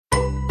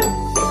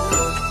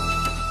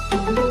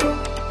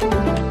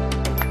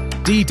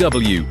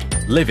DW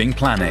Living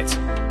Planet.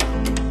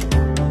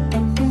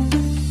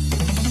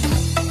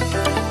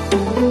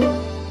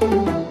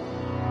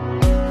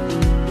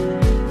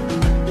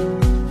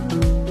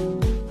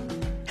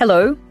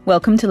 Hello,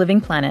 welcome to Living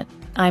Planet.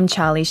 I'm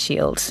Charlie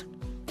Shield.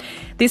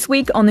 This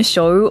week on the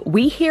show,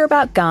 we hear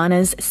about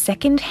Ghana's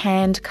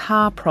second-hand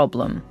car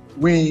problem.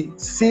 We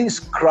see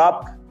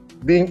scrap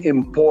being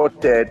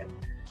imported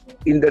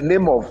in the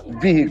name of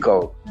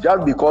vehicle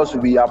just because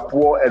we are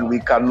poor and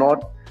we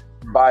cannot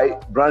buy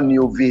brand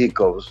new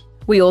vehicles.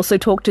 We also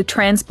talk to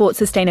transport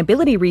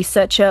sustainability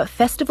researcher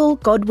Festival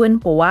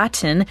Godwin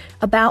Boateng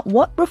about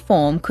what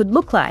reform could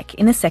look like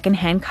in the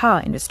second-hand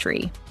car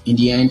industry. In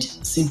the end,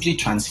 simply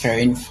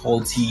transferring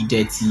faulty,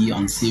 dirty,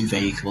 unsafe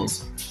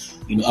vehicles,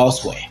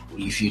 elsewhere,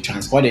 if you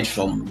transport it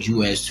from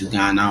US to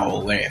Ghana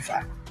or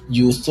wherever,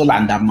 you still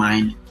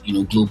undermine,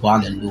 global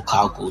and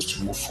local goals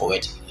to move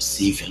forward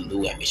safe and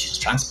low emissions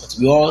transport.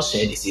 We all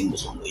share the same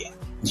ozone layer.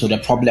 So the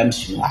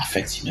problems,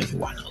 affect,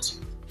 everyone else.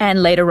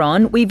 And later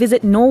on, we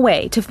visit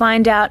Norway to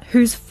find out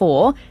who's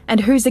for and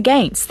who's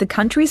against the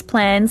country's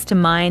plans to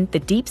mine the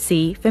deep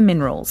sea for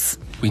minerals.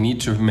 We need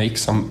to make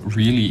some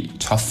really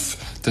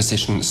tough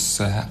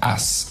decisions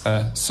as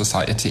a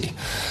society.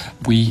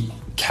 We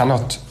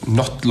cannot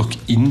not look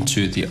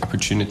into the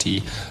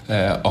opportunity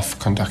of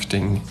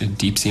conducting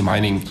deep sea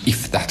mining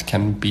if that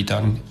can be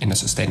done in a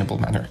sustainable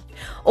manner.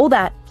 All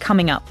that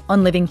coming up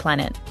on Living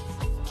Planet.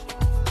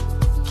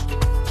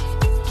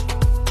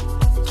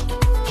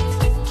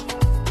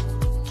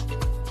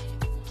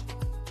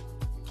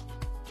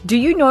 Do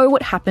you know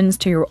what happens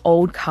to your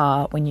old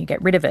car when you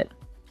get rid of it?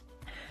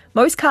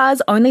 Most cars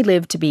only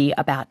live to be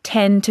about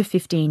 10 to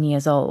 15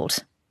 years old.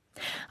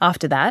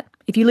 After that,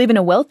 if you live in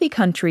a wealthy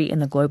country in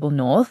the global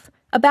north,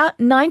 about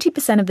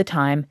 90% of the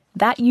time,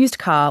 that used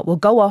car will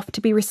go off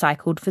to be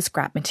recycled for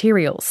scrap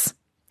materials.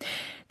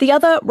 The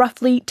other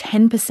roughly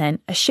 10%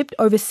 are shipped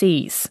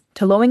overseas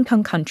to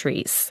low-income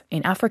countries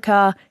in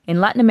Africa,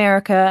 in Latin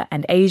America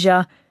and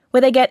Asia,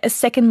 where they get a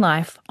second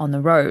life on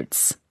the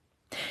roads.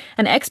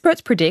 And experts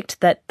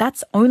predict that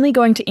that's only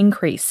going to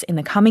increase in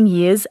the coming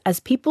years as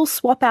people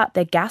swap out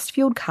their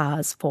gas-fueled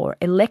cars for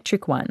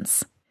electric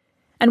ones.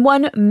 And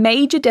one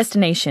major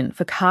destination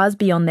for cars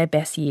beyond their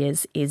best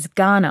years is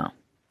Ghana.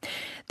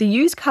 The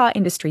used car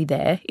industry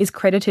there is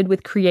credited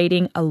with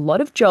creating a lot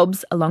of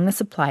jobs along the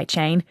supply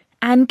chain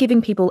and giving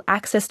people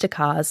access to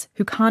cars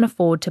who can't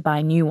afford to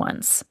buy new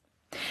ones.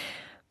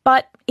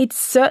 But it's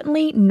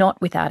certainly not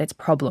without its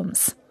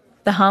problems,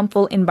 the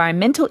harmful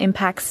environmental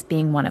impacts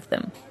being one of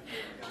them.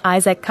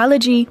 Isaac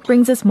Kalaji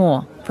brings us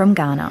more from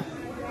Ghana.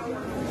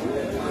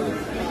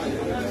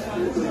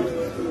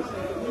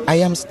 I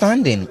am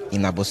standing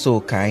in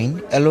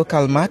Abosokain, a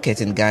local market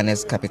in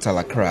Ghana's capital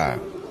Accra.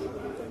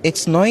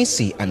 It's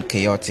noisy and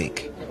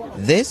chaotic.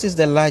 This is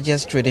the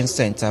largest trading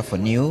center for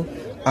new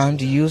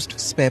and used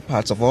spare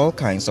parts of all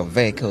kinds of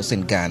vehicles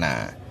in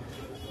Ghana.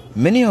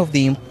 Many of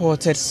the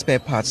imported spare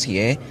parts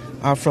here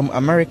are from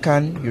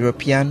American,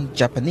 European,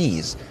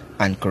 Japanese,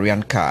 and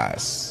Korean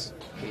cars.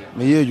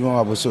 My age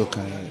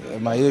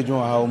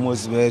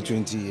almost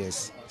 20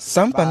 years.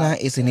 Sampana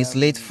is in his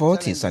late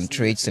 40s and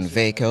trades in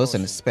vehicles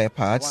and spare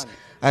parts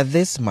at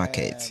this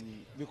market.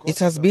 It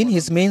has been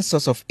his main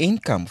source of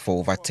income for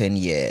over 10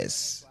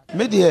 years.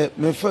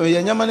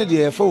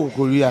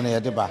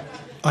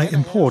 I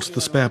import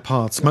the spare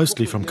parts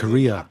mostly from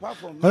Korea.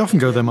 I often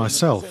go there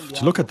myself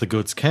to look at the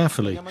goods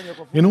carefully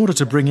in order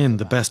to bring in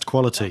the best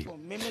quality.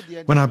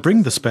 When I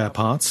bring the spare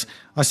parts,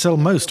 I sell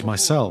most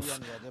myself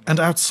and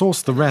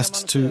outsource the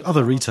rest to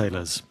other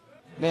retailers.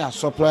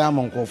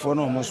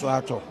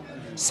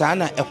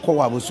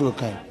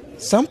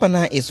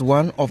 Sampana is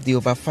one of the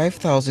over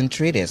 5,000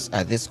 traders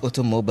at this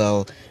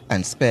automobile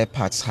and spare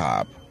parts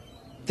hub.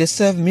 They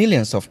serve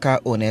millions of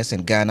car owners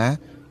in Ghana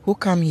who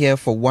come here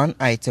for one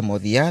item or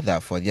the other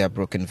for their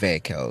broken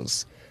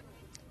vehicles.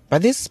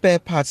 But this spare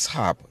parts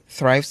hub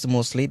thrives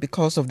mostly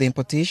because of the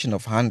importation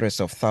of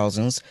hundreds of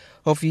thousands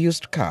of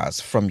used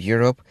cars from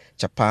Europe,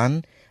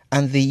 Japan,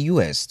 and the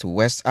US to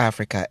West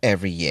Africa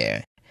every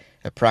year,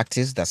 a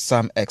practice that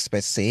some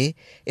experts say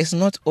is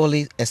not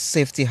only a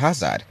safety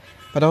hazard,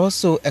 but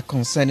also a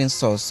concerning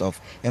source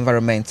of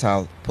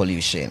environmental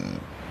pollution.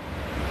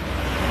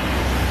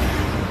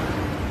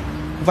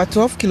 Over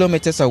 12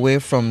 kilometers away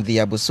from the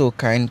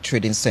Abosokain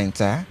Trading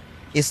Center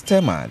is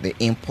Tema, the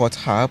import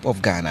hub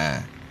of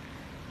Ghana.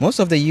 Most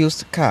of the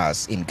used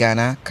cars in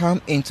Ghana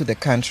come into the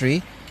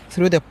country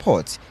through the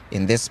port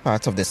in this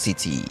part of the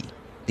city.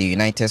 The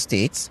United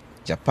States,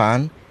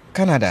 Japan,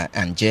 Canada,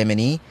 and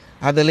Germany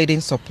are the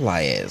leading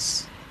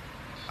suppliers.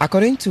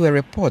 According to a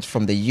report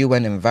from the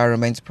UN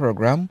Environment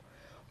Programme,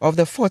 of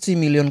the 40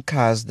 million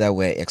cars that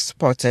were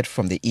exported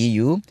from the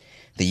EU,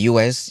 the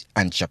US,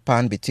 and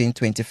Japan between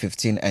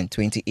 2015 and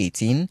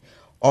 2018,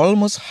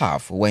 almost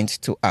half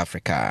went to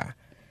Africa.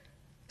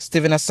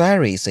 Stephen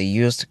Asari is a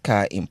used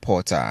car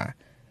importer.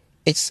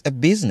 It's a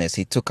business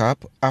he took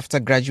up after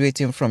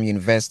graduating from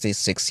university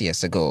 6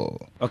 years ago.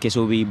 Okay,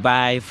 so we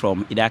buy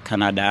from either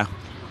Canada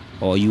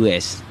or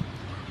US.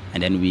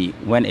 And then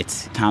when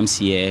it comes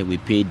here, we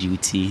pay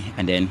duty,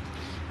 and then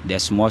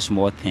there's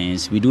small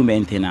things. We do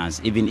maintenance.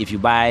 Even if you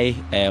buy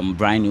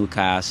brand new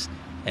cars,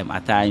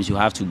 at times you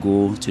have to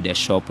go to the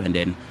shop and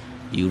then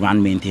you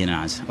run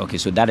maintenance. Okay,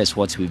 so that is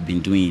what we've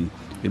been doing.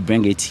 We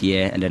bring it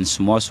here, and then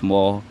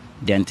small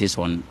dents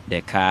on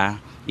the car.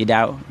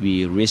 Either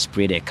we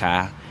respray the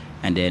car,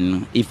 and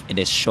then if it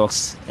is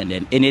shocks and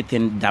then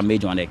anything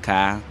damaged on the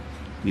car,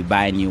 we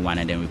buy a new one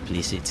and then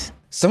replace it.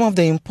 Some of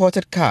the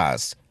imported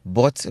cars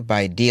bought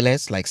by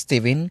dealers like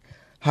Stephen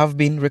have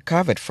been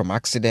recovered from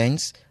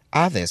accidents.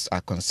 Others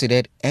are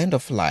considered end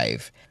of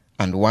life,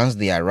 and once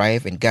they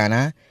arrive in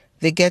Ghana,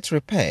 they get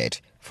repaired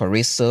for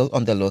resale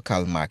on the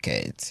local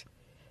market.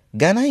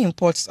 Ghana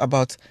imports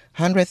about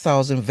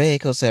 100,000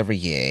 vehicles every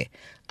year,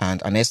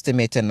 and an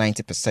estimated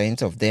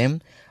 90% of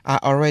them are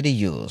already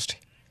used.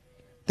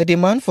 The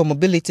demand for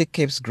mobility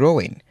keeps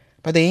growing,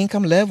 but the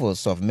income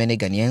levels of many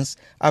Ghanaians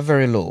are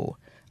very low,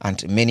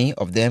 and many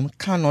of them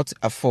cannot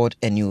afford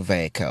a new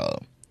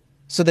vehicle.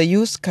 So the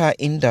used car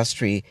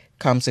industry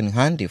comes in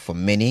handy for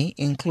many,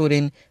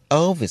 including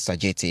Elvis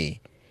Ajeti.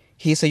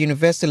 He's a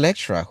university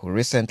lecturer who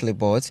recently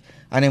bought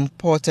an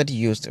imported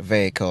used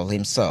vehicle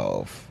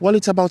himself. Well,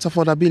 it's about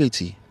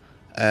affordability.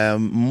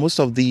 Most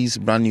of these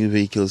brand new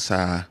vehicles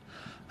are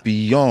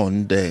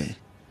beyond the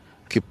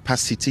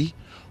capacity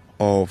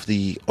of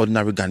the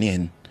ordinary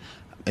Ghanaian,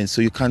 and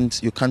so you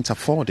can't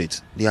afford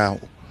it. They are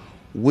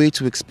way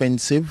too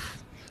expensive.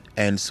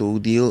 And so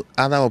the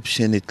other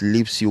option it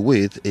leaves you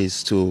with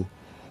is to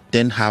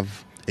then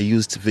have a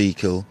used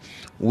vehicle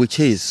which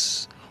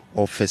is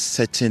of a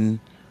certain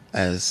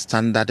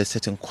standard, a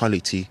certain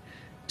quality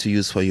to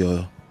use for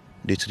your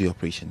day-to-day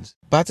operations.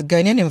 But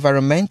Ghanaian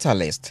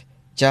environmentalist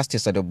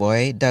Justice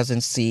Adoboy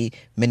doesn't see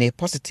many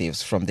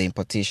positives from the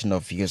importation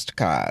of used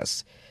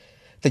cars.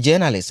 The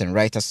journalist and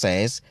writer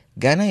says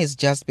Ghana is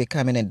just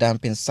becoming a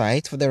dumping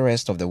site for the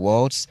rest of the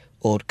world's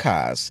old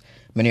cars,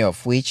 many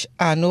of which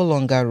are no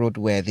longer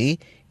roadworthy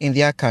in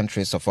their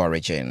countries of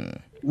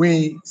origin.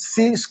 We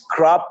see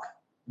scrap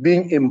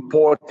being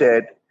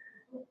imported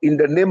in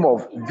the name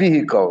of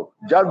vehicle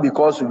just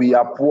because we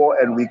are poor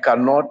and we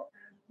cannot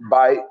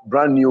buy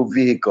brand new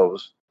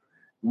vehicles.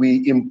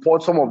 We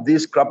import some of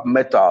these scrap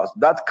metals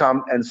that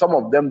come, and some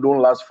of them don't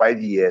last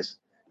 5 years,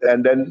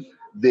 and then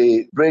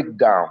they break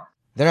down.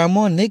 There are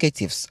more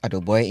negatives,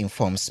 Adoboy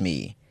informs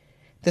me.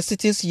 The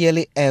city's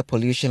yearly air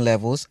pollution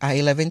levels are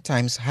 11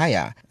 times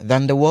higher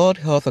than the World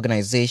Health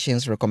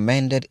Organization's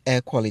recommended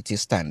air quality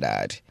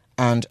standard,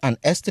 and an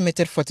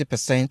estimated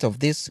 40% of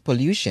this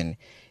pollution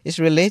is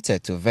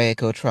related to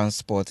vehicle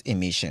transport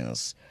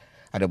emissions.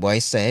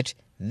 Adoboy said,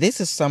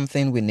 this is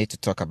something we need to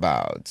talk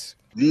about.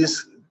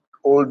 These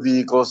old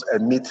vehicles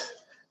emit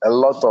a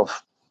lot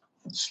of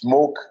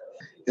smoke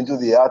into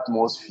the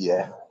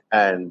atmosphere,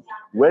 and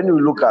when you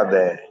look at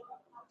the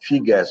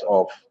figures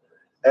of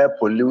air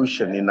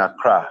pollution in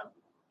Accra,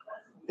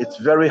 it's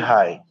very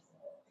high.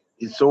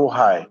 It's so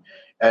high,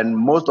 and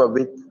most of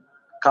it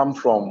come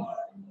from,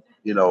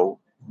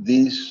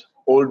 these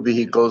old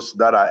vehicles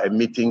that are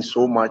emitting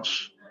so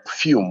much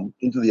fume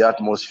into the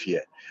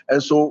atmosphere.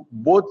 And so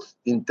both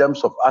in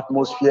terms of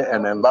atmosphere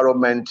and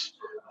environment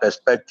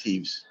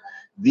perspectives,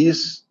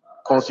 these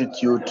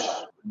constitute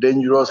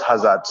dangerous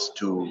hazards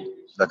to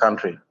the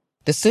country.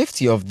 The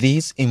safety of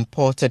these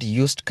imported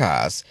used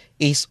cars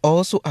is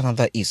also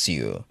another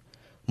issue.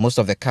 Most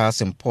of the cars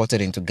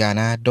imported into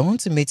Ghana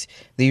don't meet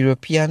the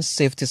European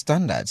safety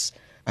standards,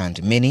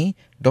 and many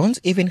don't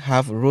even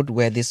have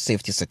roadworthy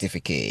safety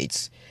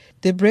certificates.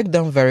 They break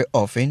down very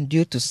often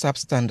due to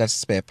substandard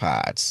spare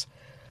parts.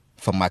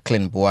 For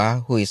Maclean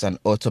Boa, who is an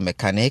auto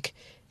mechanic,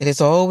 it is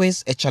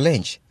always a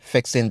challenge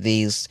fixing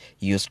these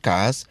used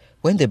cars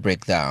when they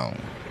break down.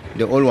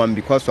 The old one,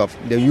 because of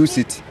they use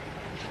it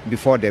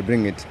before they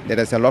bring it, there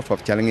is a lot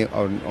of challenge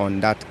on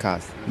that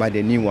cars, but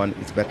the new one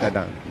is better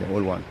than the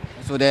old one.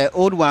 So the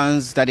old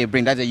ones that they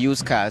bring, that's the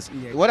used cars,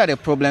 what are the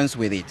problems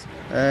with it?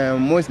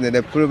 Most of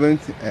the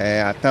problems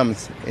at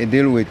times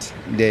deal with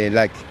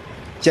the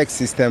check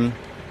system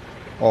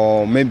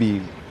or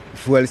maybe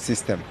fuel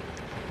system.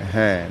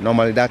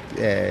 Normally that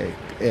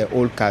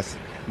old cars,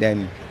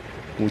 then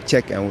we'll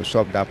check and we'll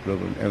solve that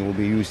problem and we'll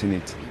be using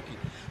it.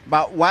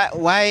 But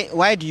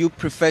why do you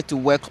prefer to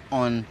work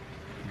on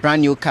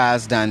brand new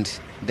cars than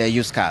the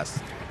used cars?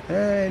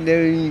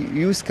 The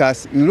used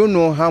cars, you don't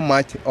know how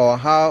much or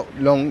how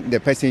long the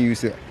person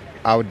used it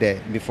out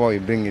there before you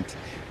bring it.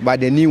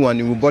 But the new one,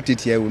 we bought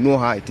it here, we know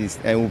how it is,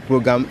 and we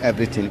program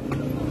everything.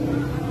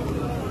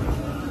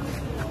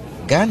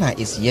 Ghana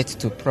is yet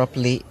to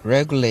properly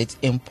regulate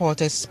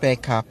imported spare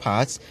car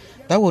parts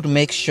that would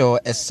make sure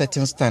a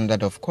certain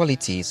standard of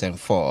quality is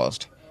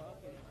enforced.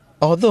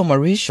 Although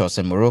Mauritius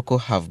and Morocco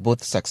have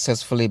both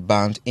successfully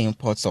banned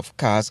imports of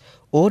cars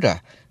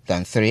older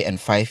than 3 and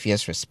 5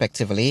 years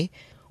respectively,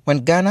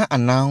 when Ghana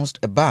announced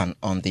a ban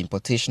on the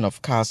importation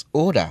of cars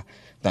older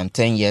than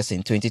 10 years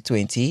in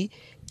 2020,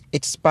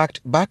 it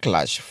sparked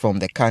backlash from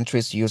the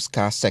country's used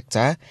car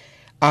sector,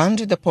 and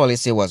the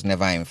policy was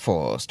never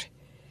enforced.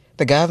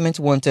 The government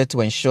wanted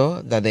to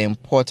ensure that the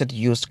imported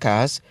used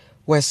cars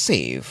were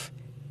safe.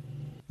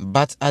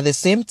 But at the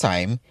same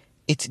time,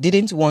 it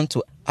didn't want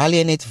to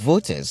alienate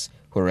voters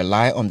who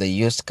rely on the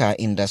used car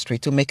industry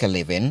to make a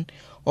living,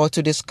 or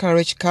to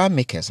discourage car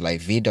makers like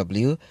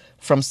VW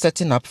from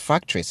setting up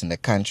factories in the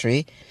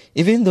country,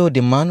 even though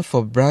demand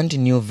for brand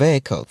new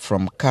vehicles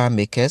from car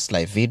makers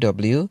like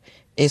VW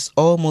is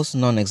almost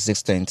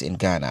non-existent in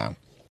Ghana.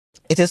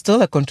 It is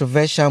still a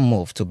controversial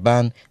move to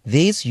ban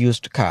these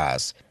used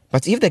cars,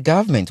 but if the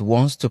government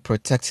wants to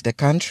protect the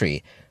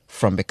country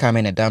from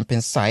becoming a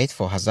dumping site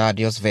for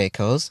hazardous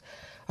vehicles,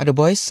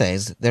 Aduboy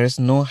says there is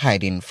no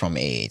hiding from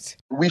it.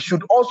 We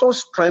should also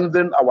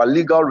strengthen our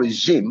legal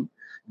regime.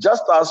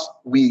 Just as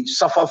we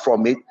suffer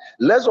from it,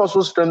 let's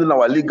also strengthen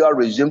our legal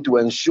regime to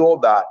ensure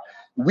that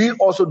we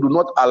also do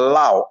not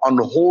allow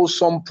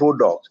unwholesome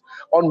products,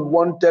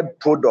 unwanted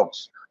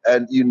products,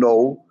 and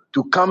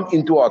to come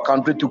into our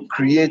country to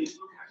create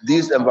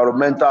these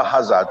environmental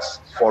hazards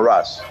for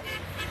us.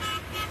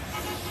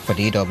 For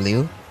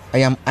DW, I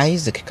am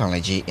Isaac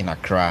Kanleji in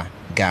Accra,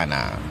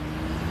 Ghana.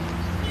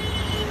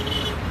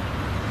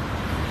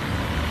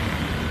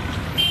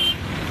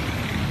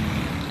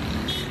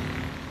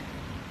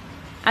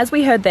 As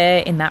we heard there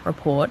in that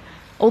report,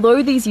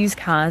 although these used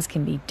cars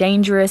can be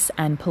dangerous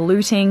and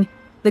polluting,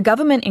 the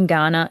government in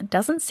Ghana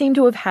doesn't seem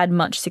to have had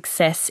much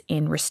success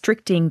in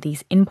restricting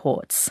these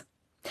imports.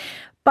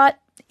 But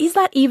is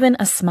that even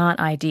a smart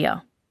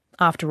idea?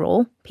 After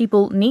all,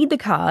 people need the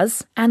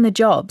cars and the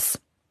jobs.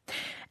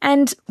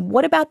 And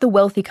what about the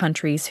wealthy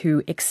countries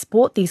who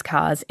export these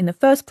cars in the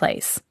first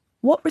place?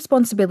 What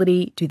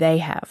responsibility do they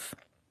have?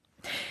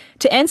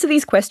 To answer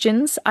these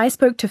questions, I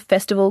spoke to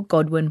Festival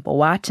Godwin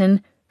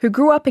Bowatin, who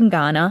grew up in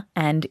Ghana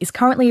and is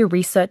currently a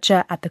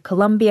researcher at the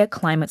Columbia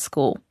Climate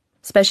School,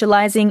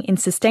 specialising in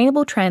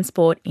sustainable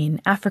transport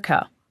in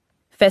Africa.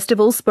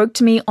 Festival spoke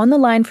to me on the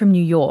line from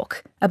New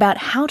York about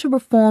how to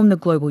reform the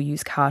global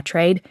used car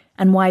trade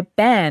and why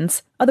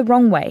bans are the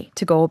wrong way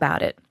to go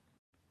about it.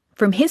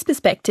 From his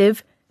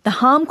perspective, the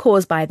harm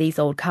caused by these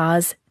old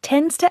cars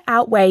tends to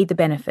outweigh the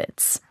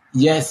benefits.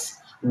 Yes,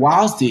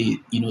 whilst they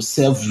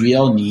serve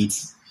real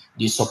needs,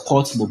 they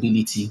support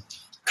mobility,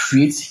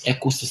 create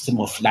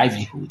ecosystem of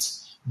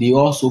livelihoods, they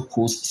also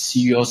pose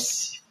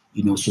serious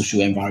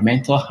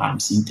socio-environmental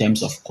harms in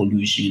terms of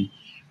pollution,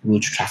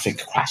 road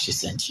traffic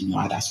crashes, and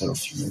other sort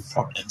of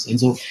problems. And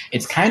so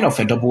it's kind of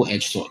a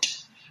double-edged sword,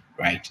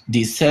 right?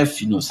 They serve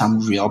some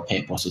real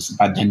purposes,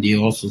 but then they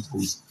also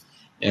pose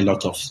a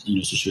lot of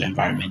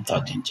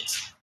socio-environmental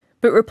dangers.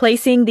 But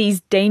replacing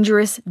these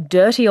dangerous,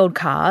 dirty old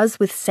cars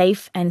with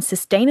safe and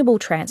sustainable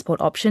transport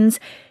options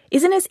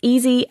isn't as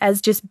easy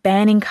as just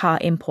banning car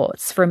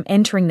imports from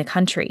entering the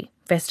country,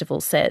 Festival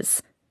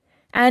says.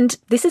 And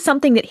this is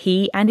something that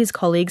he and his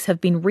colleagues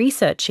have been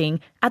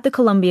researching at the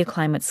Columbia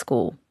Climate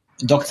School.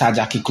 Dr.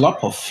 Jackie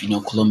Klopp of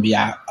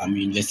Columbia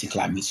University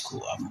Climate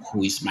School,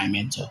 who is my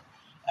mentor,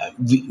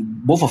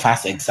 both of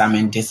us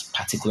examined this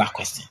particular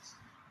question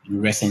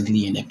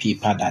recently in a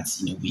paper that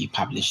we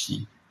published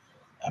in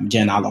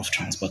Journal of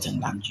Transport and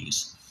Land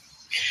Use.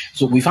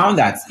 So we found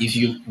that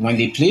when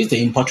they place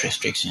the import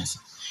restrictions,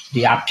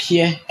 they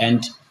appear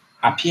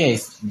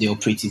is the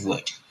operative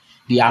word.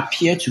 They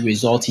appear to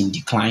result in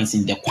declines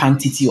in the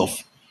quantity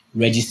of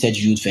registered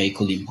used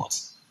vehicle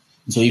imports.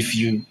 So if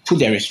you put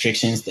the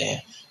restrictions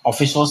there,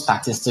 official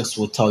statistics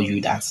will tell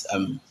you that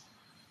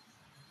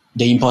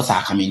the imports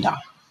are coming down.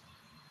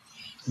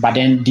 But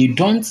then they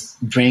don't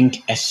bring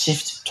a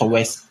shift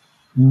towards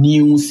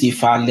new,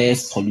 safer,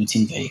 less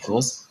polluting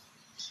vehicles,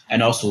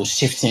 and also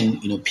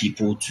shifting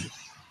people to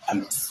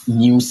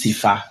new,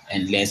 safer,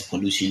 and less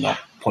polluting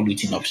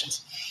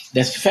options.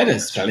 The further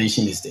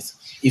explanation is this: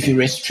 if you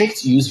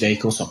restrict used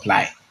vehicle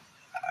supply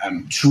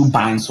through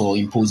bans or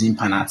imposing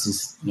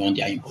penalties on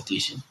their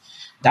importation,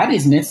 that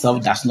in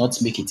itself does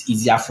not make it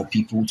easier for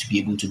people to be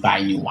able to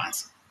buy new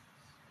ones.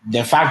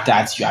 The fact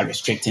that you are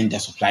restricting the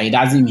supply, it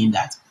doesn't mean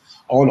that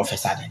all of a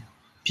sudden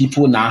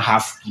people now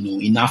have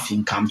enough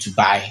income to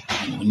buy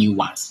new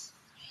ones.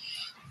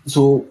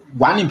 So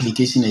one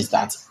implication is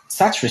that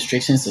such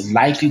restrictions are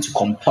likely to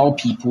compel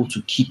people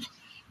to keep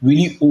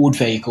really old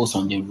vehicles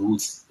on the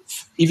roads,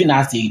 even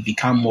as they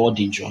become more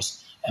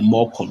dangerous and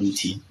more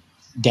polluting,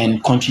 then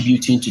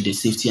contributing to the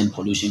safety and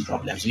pollution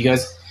problems.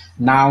 Because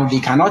now they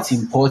cannot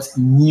import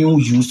new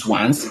used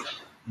ones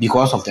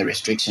because of the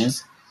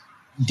restrictions.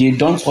 They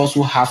don't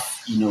also have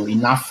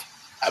enough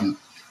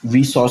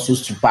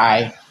resources to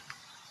buy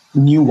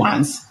new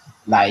ones,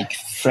 like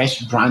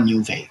fresh, brand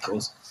new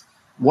vehicles.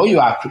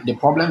 The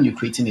problem you're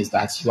creating is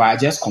that you are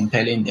just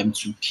compelling them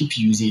to keep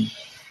using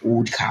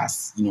old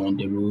cars, on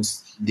the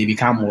roads. They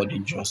become more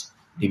dangerous.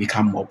 They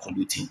become more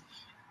polluting.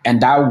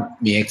 And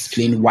that may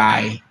explain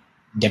why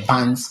the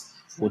bans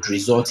would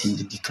result in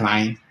the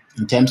decline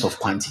in terms of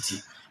quantity,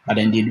 but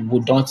then they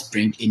would not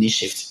bring any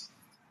shift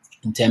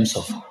in terms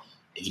of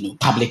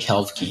public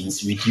health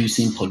gains,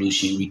 reducing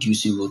pollution,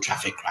 reducing road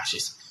traffic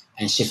crashes,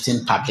 and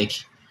shifting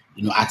public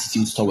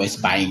attitudes towards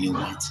buying new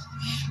ones.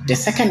 The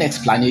second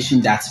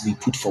explanation that we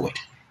put forward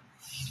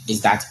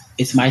is that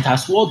it might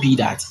as well be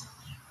that,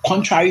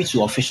 contrary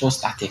to official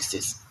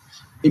statistics,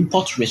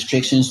 import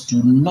restrictions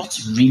do not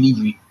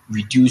really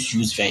reduce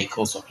used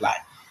vehicle supply.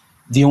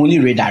 They only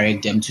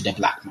redirect them to the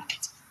black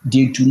market.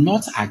 They do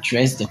not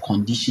address the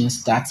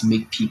conditions that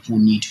make people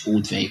need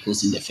old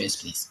vehicles in the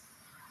first place.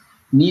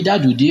 Neither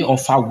do they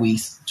offer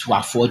ways to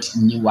afford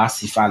newer,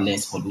 safer,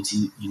 less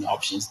polluting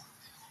options.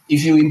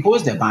 If you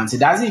impose the bans, it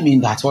doesn't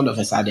mean that all of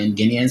a sudden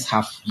Ghanaians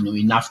have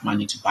enough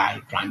money to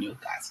buy brand new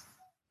cars.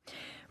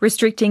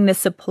 Restricting the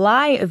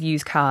supply of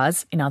used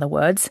cars, in other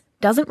words,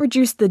 doesn't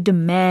reduce the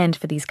demand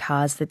for these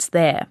cars that's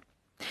there.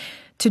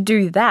 To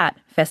do that,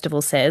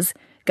 Festival says,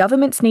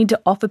 governments need to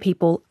offer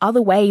people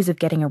other ways of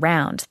getting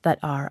around that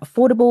are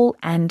affordable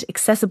and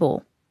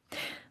accessible,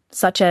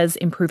 such as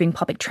improving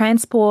public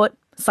transport,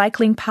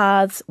 cycling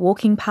paths,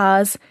 walking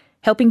paths,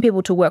 helping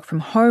people to work from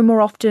home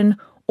more often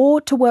or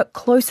to work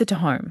closer to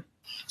home.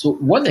 So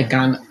what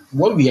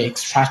we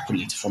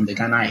extrapolate from the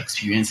Ghana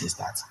experience is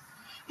that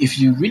if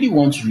you really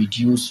want to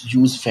reduce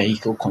used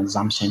vehicle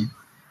consumption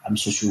and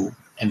social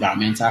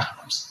environmental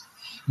harms,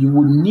 you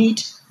would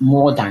need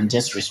more than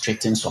just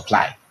restricting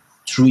supply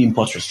through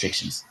import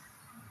restrictions.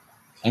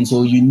 And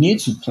so you need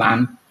to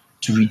plan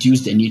to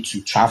reduce the need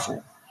to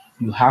travel.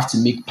 You have to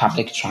make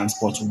public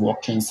transport,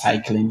 walking,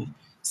 cycling,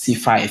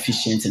 safer,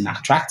 efficient, and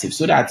attractive,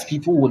 so that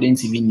people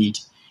wouldn't even need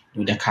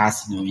the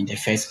cars in the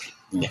first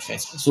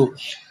place. So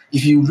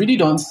if you really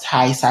don't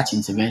tie such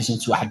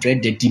interventions to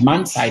address the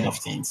demand side of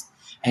things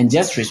and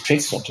just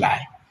restrict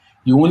supply,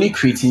 you're only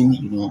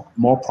creating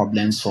more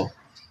problems for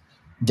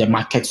the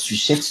market to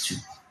shift to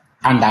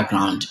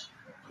underground,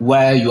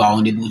 where you are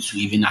unable to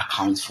even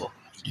account for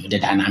the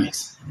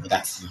dynamics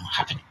that's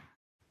happening.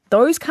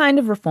 Those kind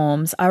of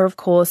reforms are, of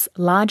course,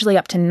 largely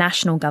up to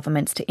national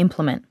governments to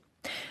implement.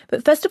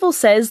 But Festival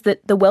says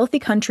that the wealthy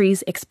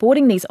countries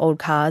exporting these old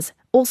cars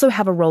also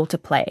have a role to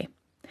play.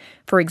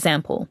 For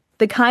example,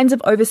 the kinds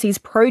of overseas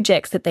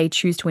projects that they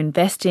choose to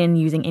invest in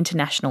using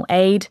international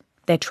aid,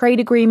 their trade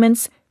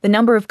agreements, the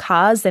number of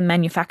cars they're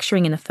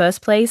manufacturing in the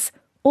first place,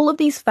 all of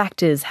these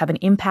factors have an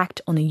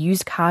impact on the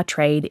used car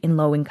trade in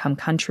low-income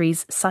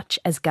countries such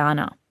as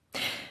Ghana,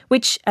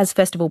 which, as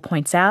Festival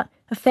points out,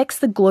 affects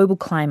the global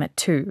climate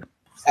too.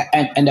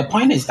 And the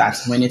point is that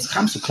when it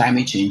comes to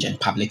climate change and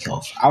public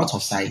health, out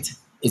of sight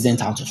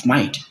isn't out of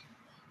mind.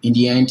 In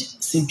the end,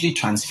 simply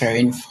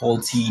transferring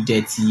faulty,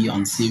 dirty,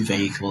 unsafe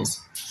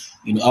vehicles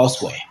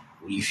elsewhere,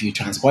 if you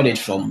transport it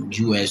from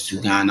US to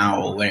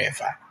Ghana or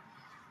wherever,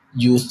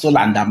 you still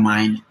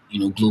undermine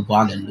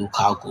global and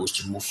local goals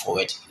to move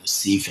forward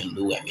safe and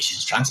low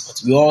emissions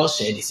transport. We all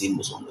share the same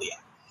ozone layer.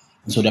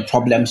 And so the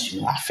problems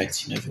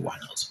affect everyone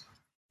else.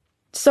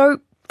 So,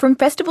 from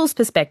Festival's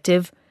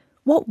perspective,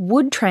 what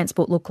would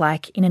transport look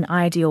like in an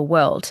ideal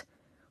world?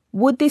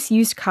 Would this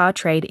used car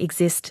trade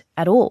exist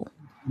at all?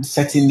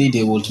 Certainly,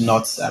 they would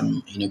not,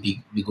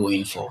 be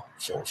going for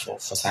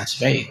such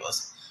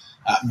vehicles,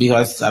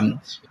 because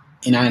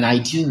in an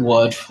ideal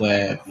world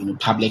where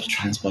public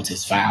transport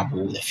is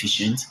viable,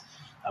 efficient,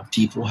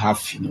 people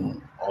have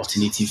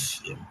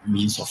alternative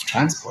means of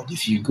transport.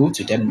 If you go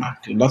to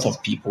Denmark, a lot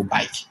of people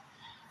bike.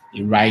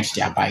 They ride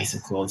their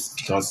bicycles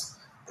because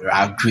there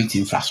are great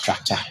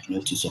infrastructure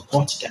to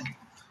support them.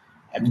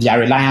 Their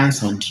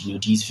reliance on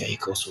these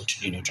vehicles would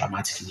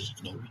dramatically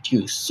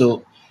reduce.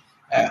 So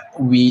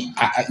we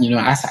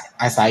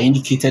as I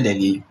indicated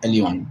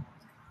early on,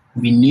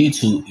 we need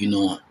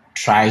to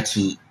try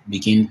to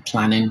begin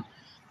planning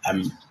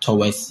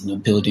towards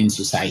building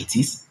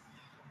societies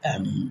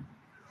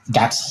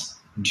that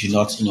do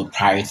not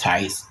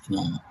prioritize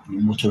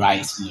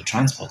motorized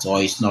transport,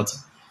 or is not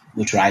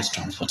motorized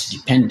transport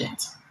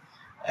dependent,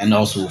 and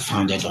also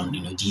founded on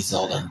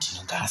diesel and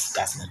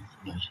gasoline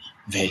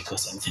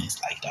vehicles and things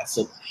like that.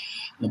 So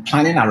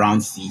planning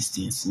around these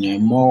things,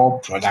 more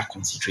broader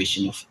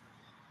concentration of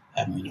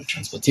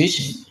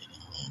transportation,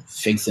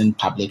 fixing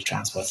public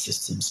transport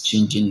systems,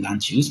 changing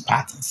land use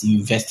patterns,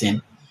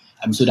 investing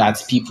so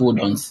that people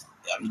don't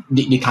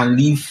they can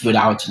live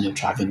without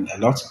traveling a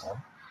lot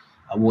more,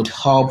 would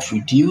help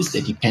reduce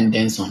the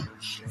dependence on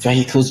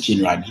vehicles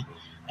generally,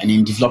 and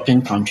in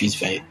developing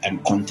countries'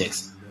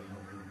 context,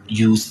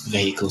 used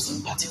vehicles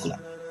in particular.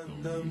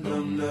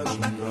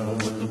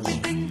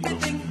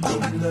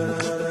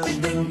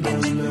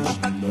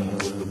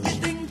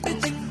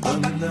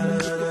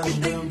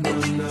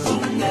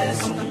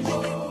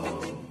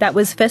 That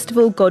was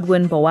Festival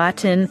Godwin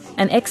Boatin,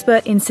 an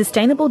expert in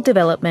sustainable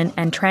development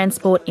and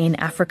transport in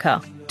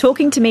Africa,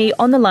 talking to me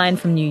on the line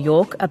from New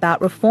York about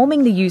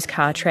reforming the used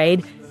car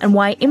trade and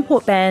why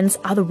import bans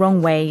are the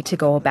wrong way to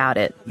go about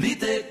it.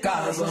 Lead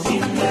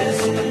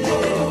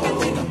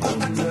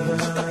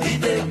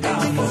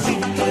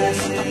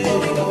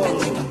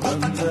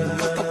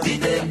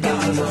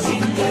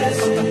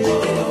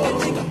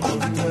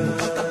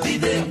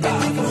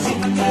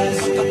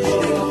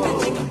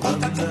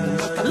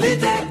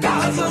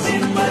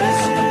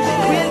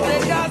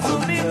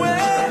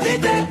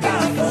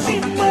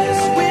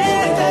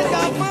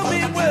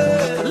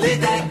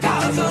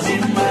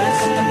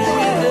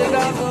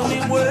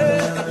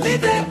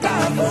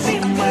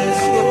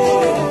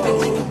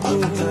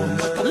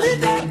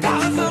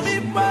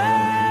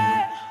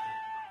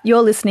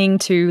You're listening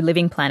to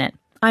Living Planet.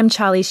 I'm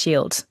Charlie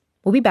Shield.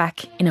 We'll be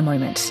back in a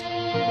moment.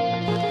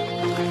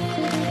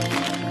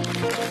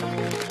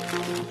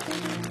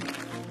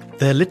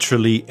 They're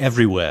literally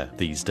everywhere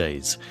these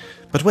days.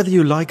 But whether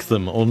you like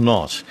them or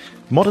not,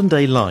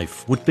 modern-day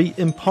life would be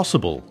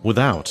impossible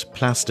without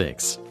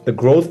plastics. The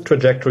growth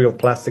trajectory of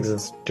plastics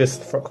is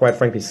just, quite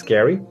frankly,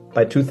 scary.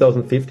 By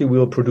 2050, we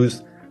will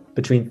produce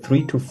between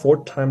 3 to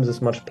 4 times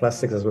as much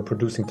plastics as we're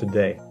producing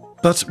today.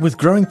 But with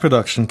growing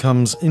production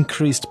comes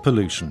increased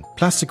pollution.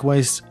 Plastic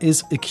waste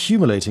is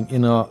accumulating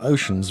in our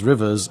oceans,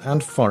 rivers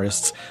and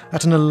forests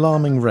at an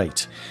alarming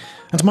rate.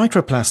 And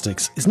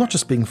microplastics is not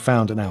just being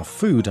found in our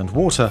food and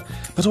water,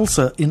 but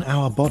also in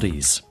our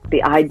bodies.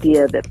 The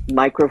idea that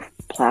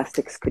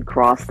microplastics could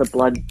cross the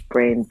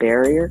blood-brain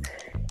barrier,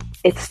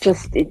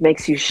 it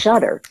makes you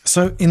shudder.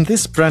 So in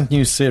this brand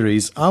new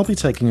series, I'll be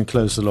taking a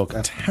closer look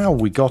at how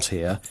we got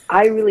here.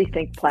 I really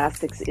think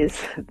plastics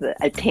is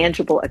a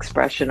tangible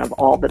expression of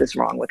all that is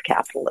wrong with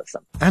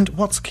capitalism. And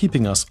what's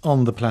keeping us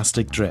on the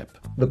plastic drip.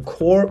 The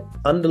core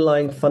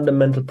underlying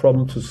fundamental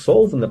problem to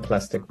solve in the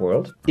plastic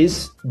world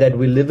is that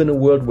we live in a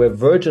world where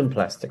virgin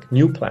plastic,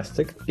 new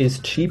plastic, is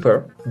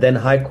cheaper than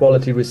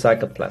high-quality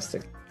recycled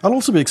plastic. I'll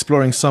also be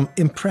exploring some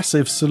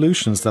impressive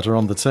solutions that are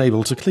on the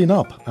table to clean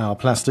up our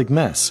plastic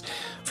mess.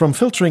 From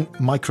filtering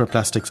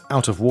microplastics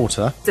out of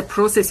water. The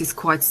process is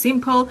quite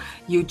simple.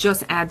 You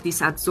just add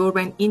this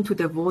adsorbent into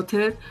the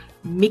water,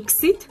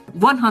 mix it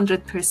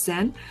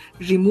 100%,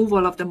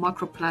 removal of the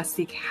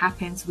microplastic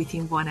happens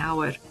within 1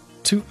 hour.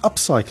 To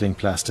upcycling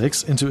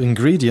plastics into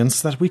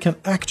ingredients that we can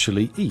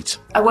actually eat.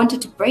 I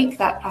wanted to break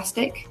that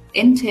plastic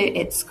into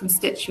its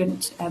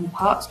constituent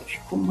parts, which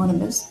we call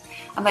monomers,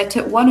 and I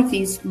took one of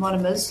these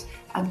monomers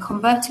and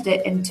converted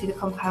it into the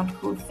compound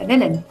called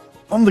vanillin.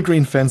 On the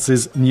Green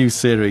Fence's new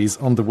series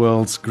on the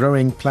world's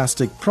growing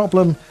plastic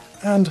problem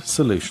and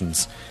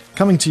solutions.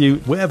 Coming to you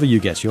wherever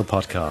you get your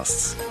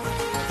podcasts.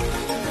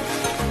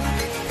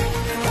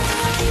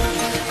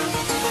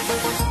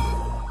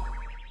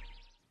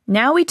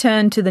 Now we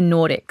turn to the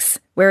Nordics,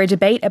 where a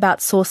debate about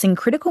sourcing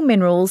critical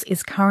minerals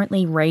is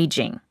currently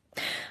raging,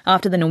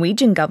 after the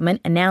Norwegian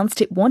government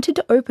announced it wanted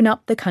to open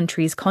up the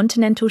country's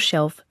continental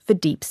shelf for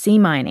deep-sea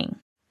mining.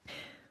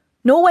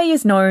 Norway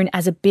is known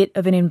as a bit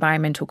of an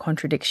environmental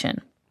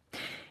contradiction.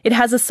 It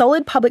has a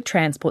solid public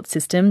transport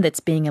system that's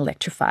being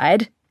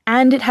electrified,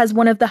 and it has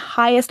one of the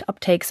highest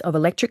uptakes of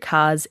electric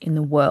cars in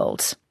the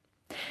world.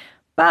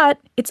 But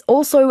it's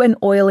also an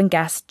oil and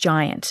gas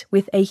giant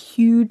with a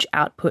huge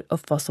output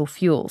of fossil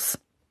fuels.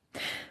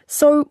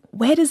 So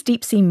where does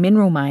deep-sea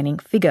mineral mining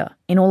figure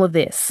in all of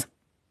this?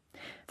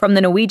 From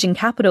the Norwegian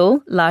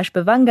capital, Lars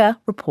Bavanger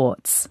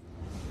reports.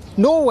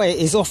 Norway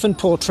is often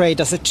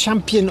portrayed as a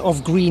champion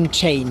of green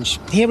change.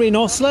 Here in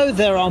Oslo,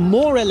 there are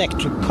more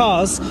electric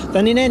cars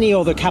than in any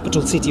other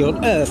capital city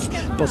on Earth.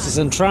 Buses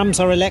and trams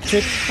are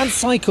electric, and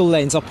cycle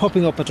lanes are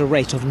popping up at a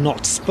rate of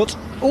knots. But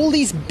all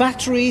these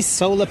batteries,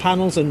 solar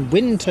panels and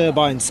wind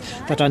turbines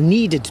that are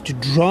needed to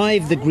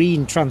drive the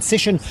green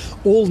transition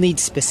all need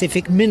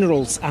specific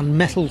minerals and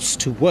metals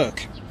to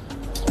work.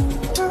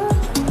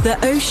 The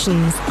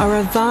oceans are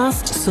a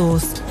vast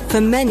source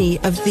for many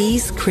of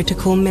these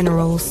critical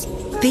minerals.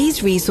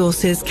 These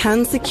resources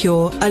can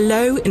secure a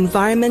low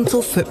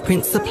environmental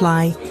footprint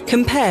supply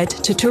compared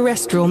to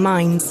terrestrial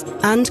mines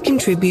and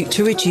contribute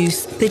to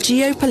reduce the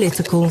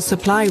geopolitical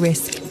supply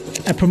risk.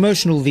 A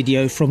promotional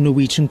video from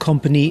Norwegian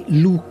company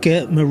Luke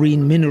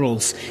Marine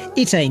Minerals.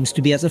 It aims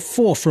to be at the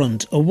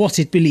forefront of what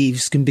it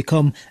believes can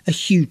become a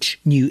huge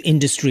new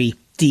industry,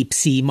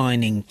 deep-sea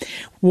mining.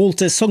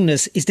 Walter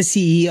Sognes is the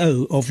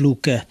CEO of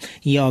Luke.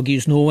 He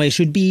argues Norway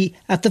should be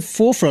at the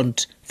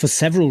forefront for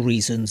several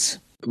reasons.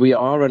 We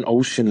are an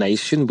ocean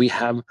nation. We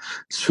have,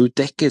 through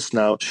decades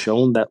now,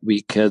 shown that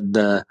we could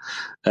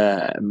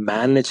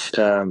manage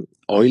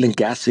oil and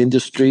gas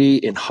industry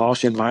in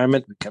harsh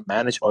environment. We can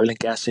manage oil and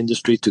gas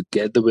industry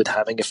together with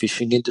having a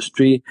fishing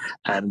industry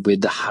and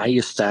with the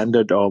highest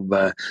standard of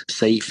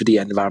safety,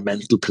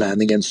 environmental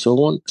planning and so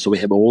on. So we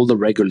have all the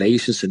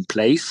regulations in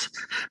place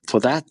for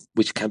that,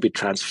 which can be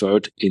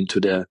transferred into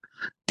the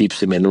deep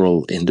sea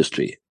mineral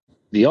industry.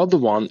 The other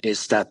one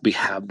is that we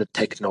have the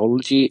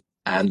technology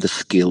and the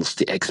skills,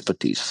 the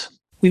expertise.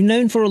 We've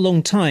known for a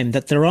long time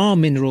that there are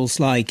minerals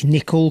like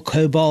nickel,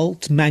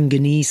 cobalt,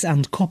 manganese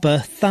and copper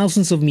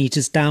thousands of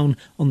metres down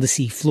on the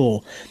sea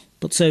floor.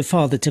 But so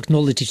far the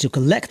technology to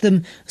collect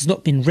them has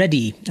not been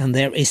ready, and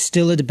there is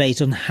still a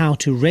debate on how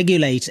to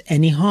regulate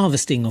any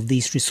harvesting of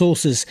these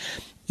resources.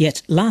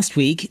 Yet last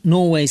week,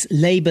 Norway's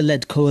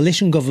Labour-led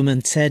coalition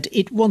government said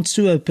it wants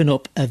to open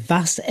up a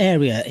vast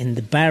area in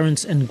the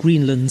Barents and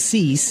Greenland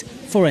seas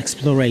for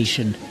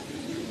exploration.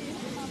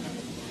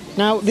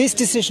 Now, this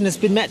decision has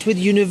been met with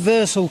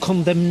universal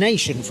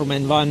condemnation from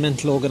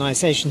environmental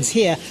organisations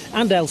here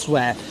and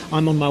elsewhere.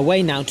 I'm on my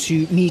way now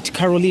to meet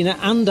Carolina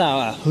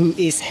Andauer, who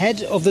is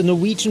head of the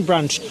Norwegian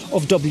branch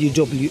of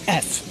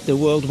WWF, the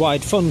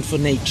Worldwide Fund for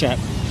Nature.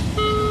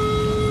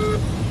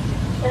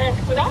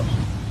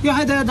 Ja,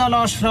 hej, det är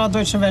Lars från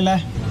Deutsche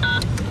Welle.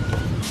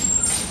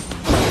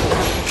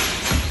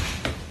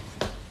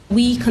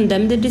 We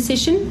condemn the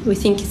decision. We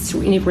think it's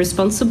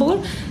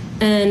irresponsible.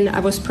 And I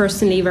was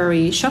personally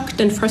very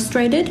shocked and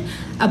frustrated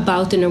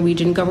about the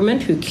Norwegian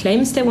government, who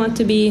claims they want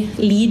to be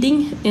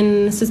leading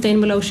in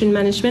sustainable ocean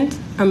management,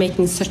 are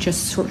making such a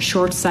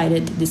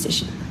short-sighted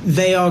decision.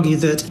 They argue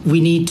that we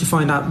need to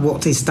find out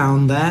what is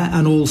down there,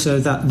 and also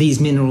that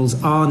these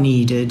minerals are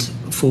needed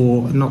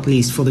for, not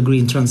least, for the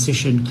green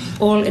transition.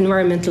 All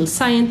environmental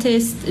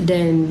scientists,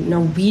 the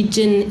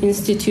Norwegian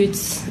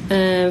institutes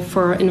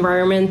for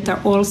environment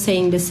are all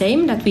saying the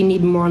same, that we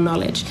need more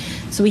knowledge.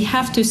 So we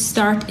have to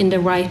start in the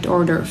right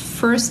order.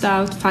 First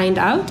out, find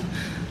out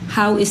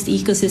how is the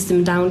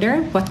ecosystem down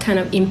there, what kind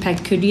of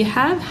impact could you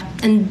have,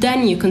 and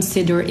then you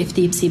consider if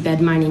deep sea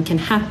bed mining can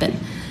happen.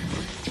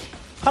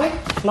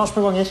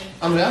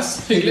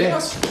 Andreas, hyggelig.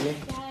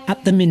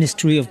 At the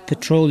Ministry of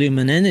Petroleum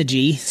and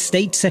Energy,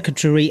 State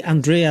Secretary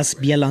Andreas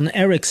Bjelland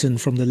Eriksen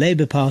from the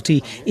Labour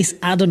Party is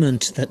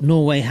adamant that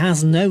Norway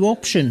has no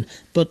option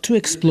but to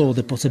explore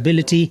the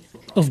possibility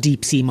of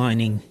deep sea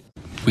mining.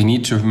 We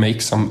need to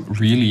make some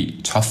really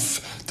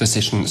tough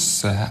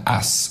decisions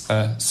as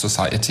a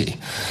society.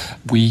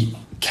 We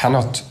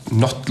cannot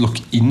not look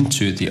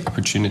into the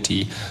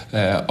opportunity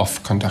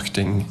of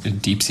conducting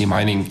deep sea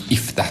mining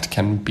if that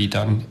can be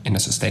done in a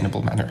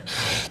sustainable manner.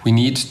 We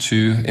need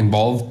to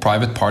involve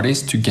private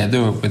parties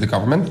together with the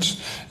government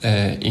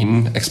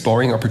in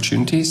exploring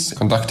opportunities,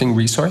 conducting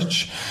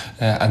research,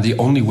 and the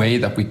only way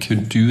that we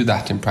could do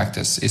that in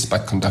practice is by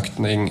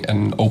conducting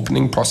an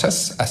opening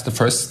process as the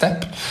first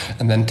step,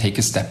 and then take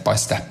a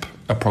step-by-step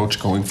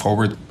approach going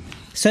forward.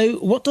 So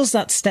what does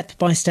that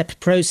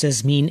step-by-step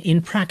process mean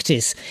in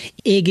practice?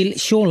 Egil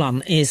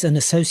Sjåland is an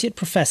associate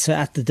professor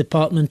at the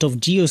Department of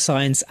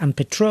Geoscience and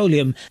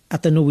Petroleum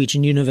at the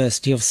Norwegian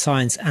University of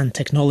Science and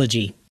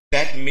Technology.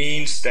 That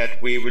means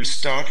that we will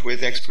start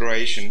with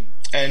exploration,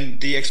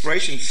 and the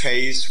exploration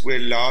phase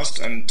will last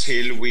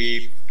until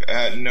we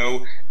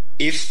know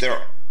if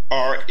there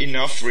are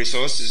enough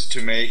resources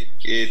to make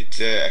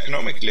it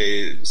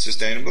economically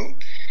sustainable.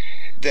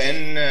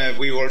 Then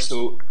we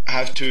also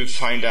have to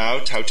find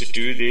out how to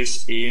do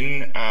this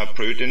in a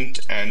prudent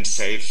and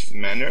safe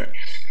manner.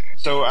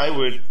 So I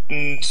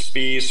wouldn't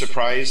be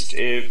surprised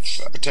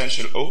if a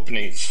potential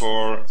opening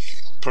for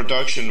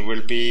production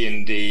will be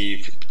in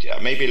the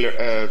maybe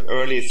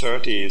early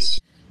 30s.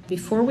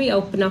 Before we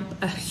open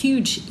up a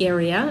huge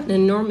area, an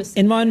enormous...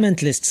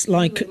 Environmentalists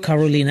like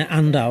Carolina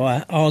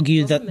Andauer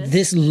argue that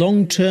this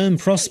long-term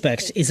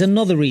prospect is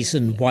another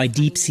reason why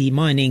deep-sea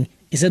mining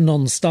is a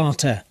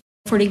non-starter.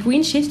 For the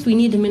green shift, we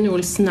need the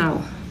minerals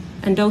now,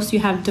 and those you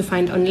have to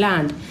find on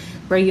land,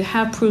 where you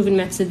have proven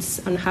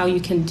methods on how you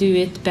can do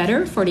it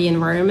better for the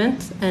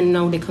environment and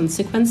know the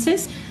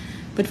consequences.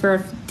 But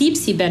for deep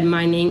sea bed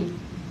mining,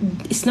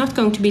 it's not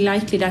going to be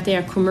likely that they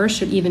are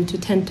commercial even to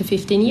 10 to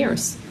 15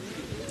 years.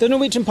 The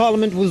Norwegian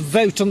Parliament will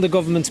vote on the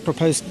government's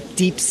proposed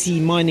deep-sea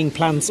mining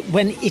plans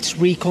when it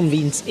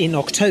reconvenes in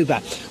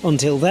October.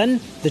 Until then,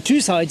 the two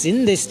sides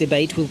in this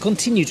debate will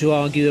continue to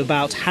argue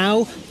about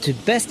how to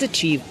best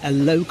achieve a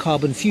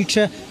low-carbon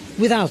future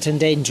without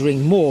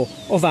endangering more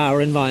of our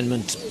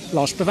environment.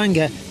 Lars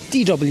Bravanger,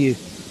 DW,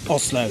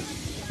 Oslo.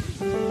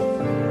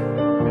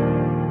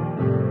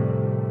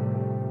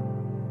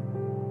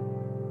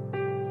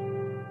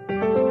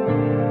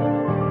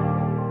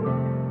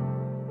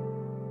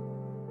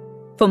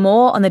 For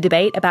more on the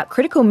debate about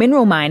critical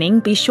mineral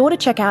mining, be sure to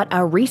check out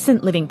our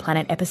recent Living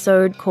Planet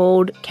episode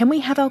called Can We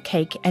Have Our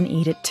Cake and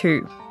Eat It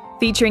Too?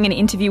 Featuring an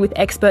interview with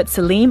expert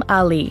Salim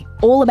Ali,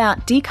 all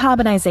about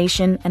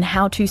decarbonisation and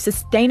how to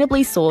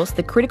sustainably source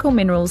the critical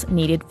minerals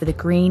needed for the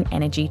green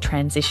energy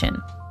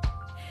transition.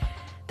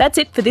 That's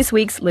it for this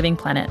week's Living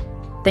Planet.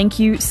 Thank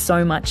you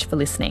so much for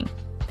listening.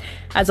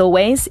 As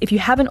always, if you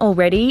haven't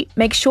already,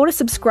 make sure to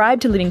subscribe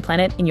to Living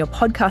Planet in your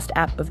podcast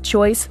app of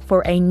choice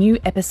for a new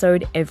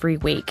episode every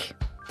week.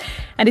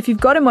 And if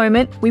you've got a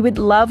moment, we would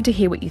love to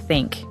hear what you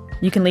think.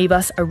 You can leave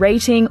us a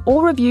rating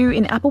or review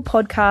in Apple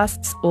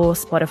Podcasts or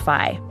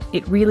Spotify.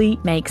 It really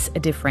makes a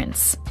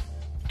difference.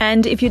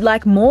 And if you'd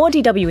like more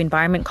DW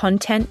Environment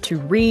content to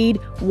read,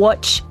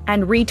 watch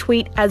and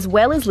retweet as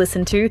well as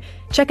listen to,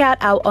 check out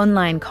our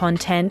online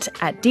content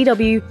at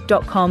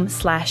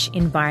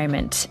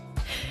dw.com/environment.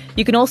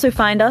 You can also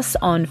find us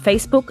on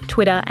Facebook,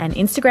 Twitter and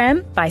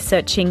Instagram by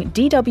searching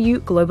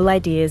DW Global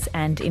Ideas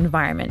and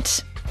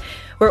Environment.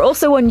 We're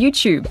also on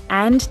YouTube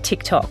and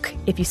TikTok.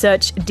 If you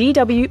search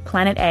DW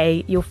Planet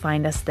A, you'll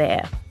find us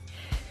there.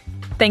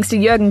 Thanks to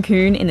Jürgen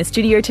Kuhn in the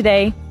studio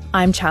today.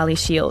 I'm Charlie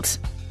Shield.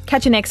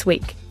 Catch you next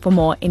week for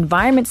more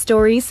environment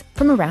stories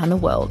from around the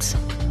world.